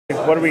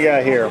What do we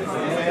got here?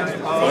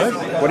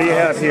 What do you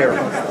have here?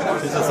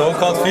 It's a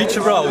so-called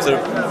feature browser.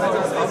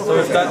 So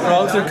with that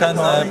browser can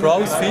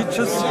browse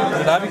features,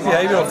 dynamic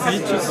behavior of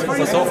features of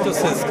a software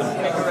system.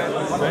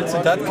 For instance,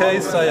 in that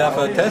case I have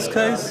a test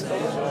case,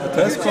 a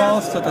test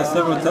class that has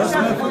several test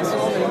methods,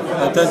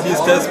 and then these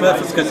test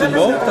methods get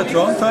invoked at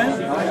runtime.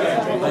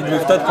 And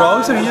with that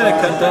browser here I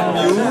can then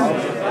view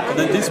and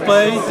then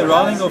display the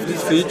running of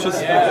these features,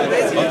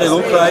 what they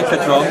look like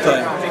at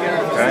runtime.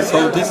 Okay.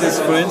 So this is,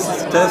 for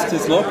instance, the test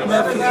is log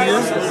method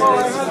here,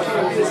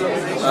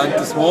 and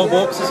the small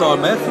boxes are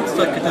methods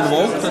that get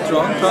invoked at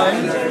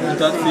runtime in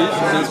that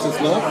feature, test is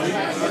log.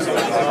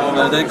 When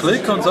I then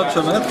click on such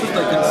a method,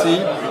 I can see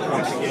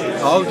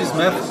how this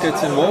method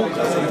gets invoked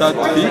in that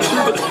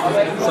feature.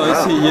 So I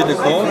see here the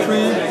call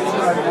tree.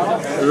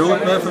 The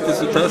root method is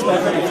the test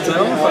method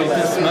itself, and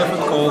this method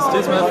calls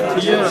this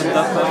method here, and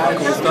that method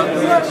calls that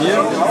method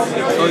here.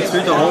 So it's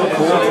really the whole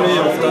call tree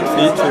of that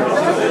feature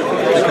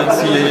you can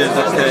see here in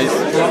that case.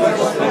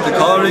 And the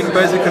coloring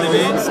basically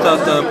means that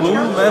the blue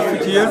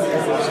method here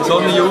is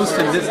only used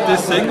in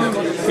this single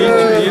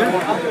feature here,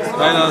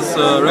 whereas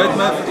red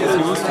method is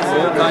used in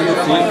all kinds of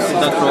features in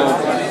that row.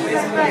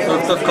 So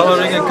with that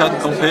coloring I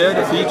can compare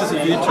the features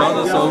of each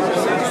other. So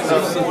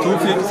if two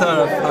features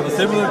have a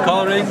similar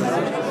coloring,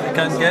 I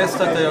can guess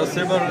that they are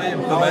similarly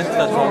implemented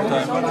at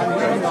runtime.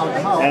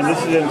 And this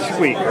is in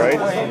Squeak, right?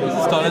 This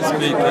is done in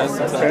Squeak, yes.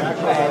 Exactly.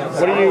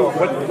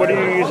 Okay. What are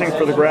you using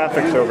for the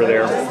graphics over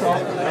there?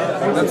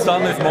 That's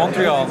done with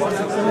Montreal.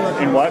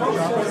 In what?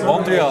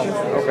 Montreal.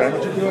 Okay.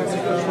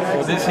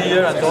 So this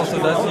here and also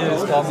that here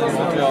is done in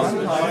Montreal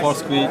for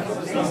Squeak.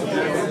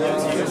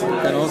 You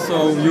can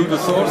also view the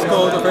source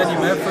code of any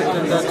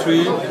method in that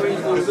tree,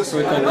 so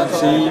you can then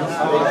see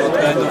what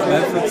kind of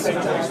methods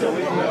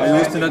are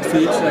used in that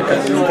feature. I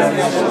can view them in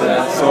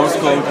the source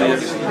code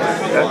here.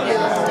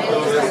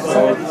 So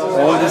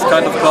all these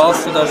kind of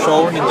classes that are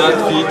shown in that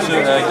feature,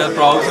 in that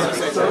browser,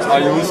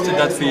 are used in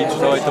that feature.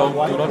 So I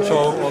do not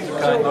show what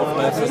kind of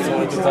methods or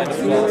what kind of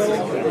classes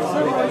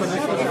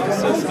of the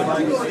system.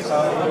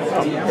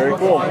 Very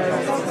cool.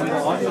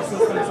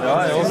 Yeah,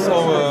 I also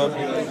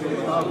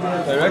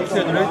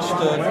directly enriched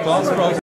the class browser